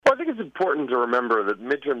think it's important to remember that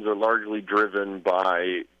midterms are largely driven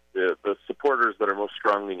by the supporters that are most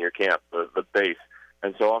strongly in your camp, the base.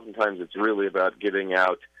 And so oftentimes it's really about getting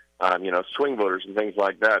out, swing voters and things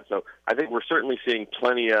like that. So I think we're certainly seeing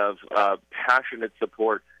plenty of passionate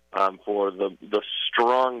support for the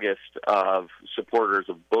strongest of supporters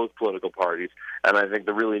of both political parties. And I think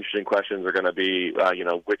the really interesting questions are going to be,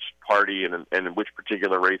 which party and in which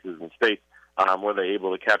particular races and states were they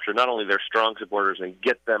able to capture not only their strong supporters and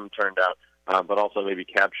get them turned out, but also maybe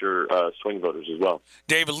capture swing voters as well.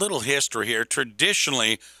 Dave, a little history here.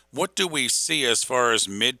 Traditionally, what do we see as far as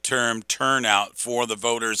midterm turnout for the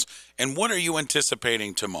voters, and what are you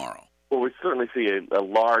anticipating tomorrow? Well, we certainly see a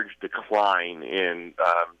large decline in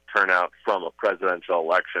turnout from a presidential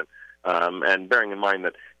election, and bearing in mind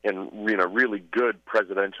that in really good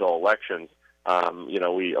presidential elections,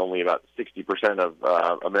 we only about 60%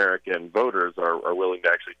 of American voters are willing to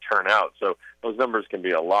actually turn out. So those numbers can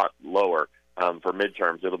be a lot lower for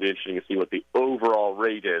midterms. It'll be interesting to see what the overall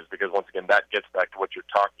rate is, because once again, that gets back to what you're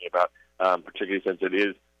talking about, particularly since it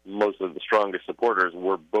is most of the strongest supporters.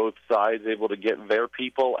 Were both sides able to get their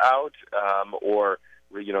people out, or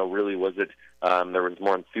really was it there was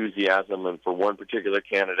more enthusiasm for one particular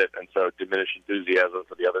candidate, and so diminished enthusiasm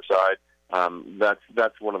for the other side?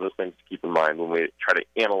 That's one of those things to keep in mind when we try to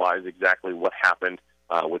analyze exactly what happened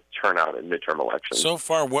with turnout in midterm elections. So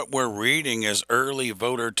far, what we're reading is early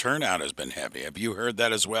voter turnout has been heavy. Have you heard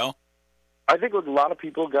that as well? I think a lot of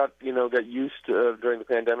people got used to, during the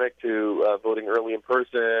pandemic to voting early in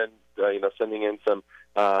person, sending in some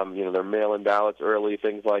their mail-in ballots early,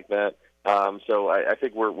 things like that. So I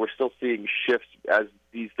think we're still seeing shifts as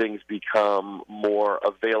these things become more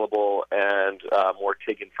available and more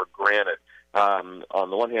taken for granted. On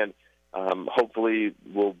the one hand, hopefully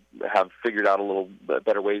we'll have figured out a little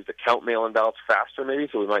better ways to count mail-in ballots faster, maybe,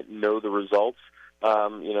 so we might know the results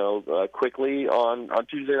quickly on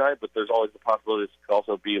Tuesday night. But there's always the possibility this could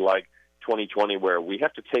also be like 2020, where we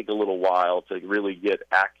have to take a little while to really get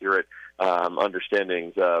accurate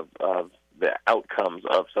understandings of the outcomes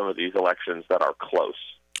of some of these elections that are close.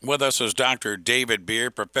 With us is Dr. David Bier,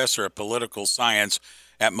 professor of political science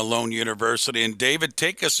at Malone University. And David,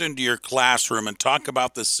 take us into your classroom and talk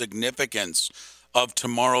about the significance of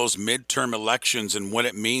tomorrow's midterm elections and what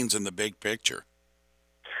it means in the big picture.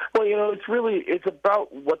 Well, it's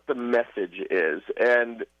about what the message is,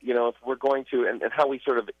 and if we're going to and how we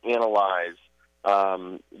sort of analyze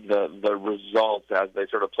the results as they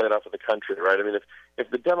sort of played out for the country, right? I mean, if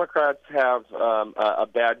the Democrats have a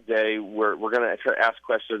bad day, we're going to try to ask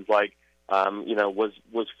questions like,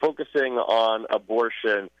 was focusing on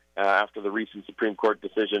abortion after the recent Supreme Court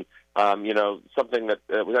decision, something that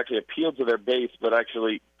was actually appealed to their base, but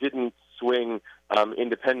actually didn't swing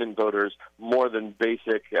independent voters more than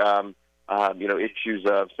basic, issues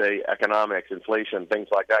of, say, economics, inflation, things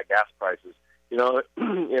like that, gas prices.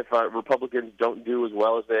 If Republicans don't do as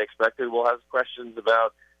well as they expected, we'll have questions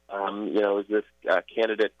about, is this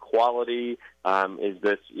candidate quality? Is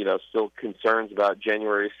this, still concerns about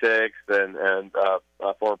January 6th and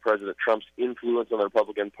former President Trump's influence on the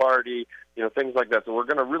Republican Party? Things like that. So we're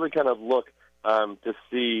going to really kind of look to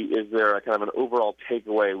see, is there a kind of an overall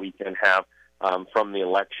takeaway we can have from the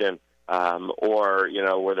election, or,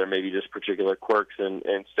 where there may be just particular quirks in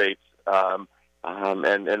states.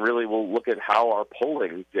 And really we'll look at how our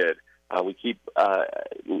polling did. We keep,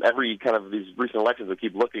 every kind of these recent elections, we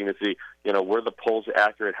keep looking to see, were the polls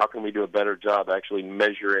accurate? How can we do a better job actually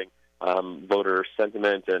measuring voter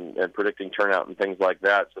sentiment and predicting turnout and things like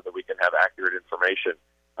that, so that we can have accurate information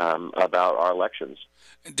about our elections.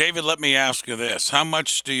 David, let me ask you this. How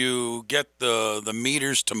much do you get the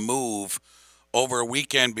meters to move over a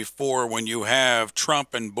weekend before, when you have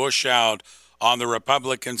Trump and Bush out on the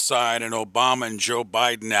Republican side and Obama and Joe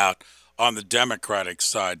Biden out on the Democratic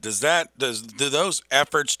side? Do those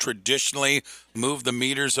efforts traditionally move the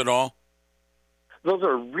meters at all? Those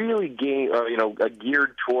are really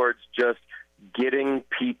geared towards just getting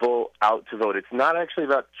people out to vote. It's not actually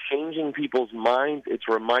about changing people's minds. It's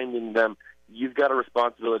reminding them you've got a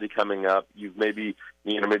responsibility coming up. You've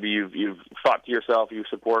you've thought to yourself you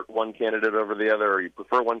support one candidate over the other, or you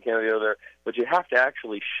prefer one candidate over the other, but you have to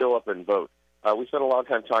actually show up and vote. We spend a lot of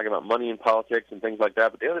time talking about money in politics and things like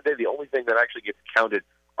that, but at the end of the day, the only thing that actually gets counted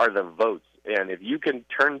are the votes. And if you can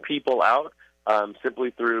turn people out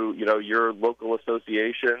simply through, your local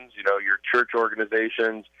associations, your church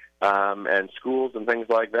organizations, and schools and things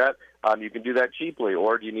like that, You can do that cheaply,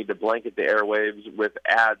 or do you need to blanket the airwaves with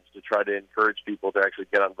ads to try to encourage people to actually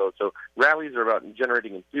get on vote? So rallies are about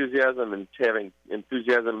generating enthusiasm and having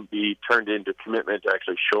enthusiasm be turned into commitment to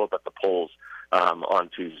actually show up at the polls on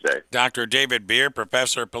Tuesday. Dr. David Beer,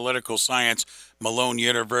 professor of political science, Malone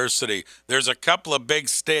University. There's a couple of big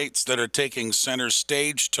states that are taking center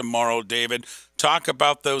stage tomorrow, David. Talk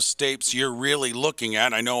about those states you're really looking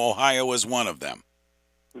at. I know Ohio is one of them.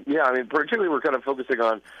 Yeah, I mean, particularly we're kind of focusing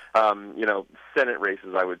on, Senate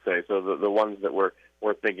races, I would say. So the ones that we're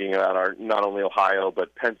thinking about are not only Ohio,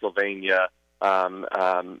 but Pennsylvania.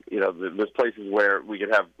 There's places where we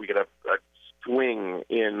could have a swing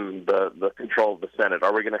in the control of the Senate.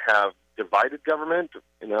 Are we going to have divided government?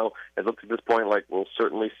 It looks at this point like we'll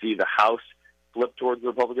certainly see the House flip towards the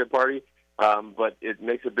Republican Party. But it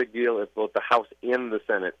makes a big deal if both the House and the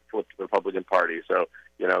Senate flip to the Republican Party. So,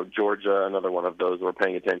 Georgia, another one of those we're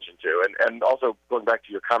paying attention to. And also, going back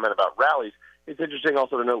to your comment about rallies, it's interesting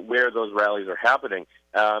also to note where those rallies are happening.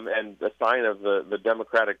 And a sign of the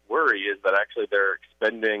Democratic worry is that actually they're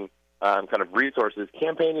expending kind of resources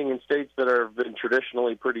campaigning in states that have been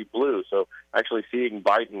traditionally pretty blue. So actually seeing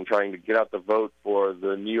Biden trying to get out the vote for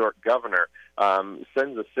the New York governor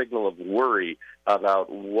sends a signal of worry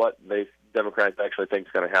about what Democrats actually think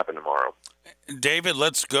is going to happen tomorrow. David,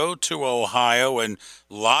 let's go to Ohio, and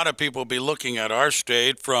a lot of people will be looking at our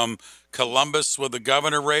state, from Columbus with the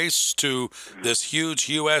governor race to this huge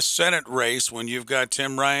U.S. Senate race when you've got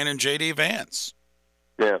Tim Ryan and J.D. Vance.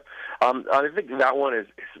 Yeah, I think that one is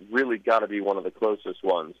really got to be one of the closest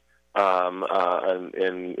ones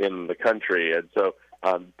in the country, and so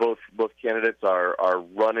both candidates are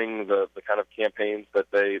running the kind of campaigns that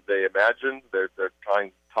they imagined. They're trying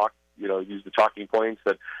to talk, use the talking points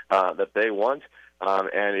that they want,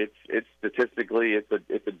 and it's statistically it's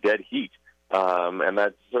a dead heat. And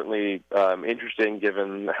that's certainly interesting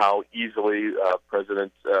given how easily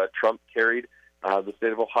President Trump carried the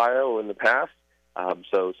state of Ohio in the past.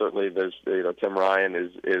 So certainly there's, Tim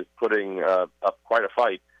Ryan is putting up quite a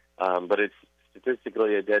fight, but it's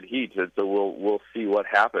statistically a dead heat. And so we'll see what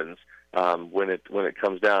happens when it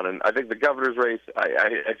comes down. And I think the governor's race,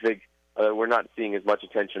 I think we're not seeing as much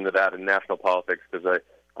attention to that in national politics because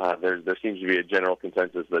there seems to be a general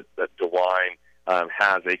consensus that DeWine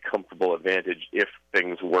has a comfortable advantage if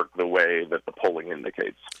things work the way that the polling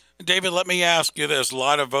indicates. David, let me ask you this. A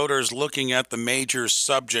lot of voters looking at the major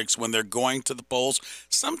subjects when they're going to the polls.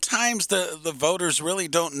 Sometimes the voters really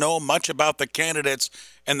don't know much about the candidates,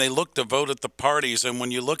 and they look to vote at the parties. And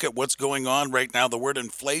when you look at what's going on right now, the word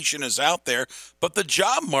inflation is out there, but the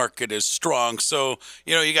job market is strong. So,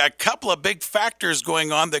 you got a couple of big factors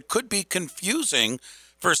going on that could be confusing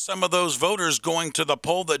for some of those voters going to the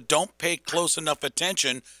poll that don't pay close enough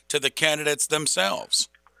attention to the candidates themselves.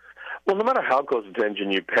 Well, no matter how close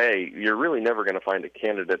attention you pay, you're really never going to find a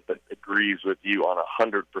candidate that agrees with you on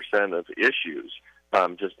 100% of issues,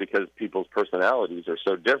 just because people's personalities are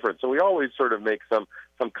so different. So we always sort of make some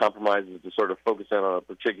compromises to sort of focus in on a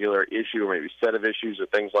particular issue or maybe set of issues or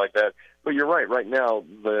things like that. But you're right. Right now,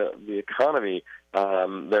 the economy,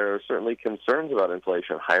 there are certainly concerns about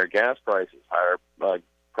inflation, higher gas prices, higher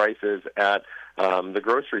prices at the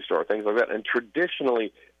grocery store, things like that. And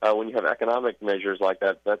traditionally, when you have economic measures like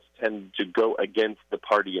that, that's tend to go against the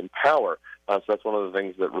party in power. So that's one of the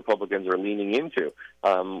things that Republicans are leaning into.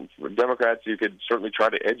 For Democrats, you could certainly try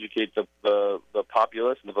to educate the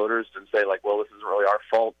populace and the voters and say, like, well, this isn't really our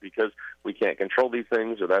fault because we can't control these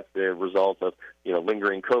things, or that's the result of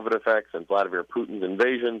lingering COVID effects and Vladimir Putin's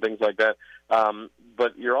invasion, things like that.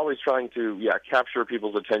 But you're always trying to capture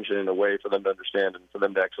people's attention in a way for them to understand and for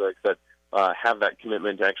them to actually, like I said, have that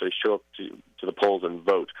commitment to actually show up to the polls and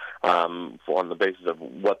vote on the basis of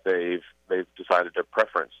what they've decided to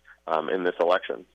preference in this election.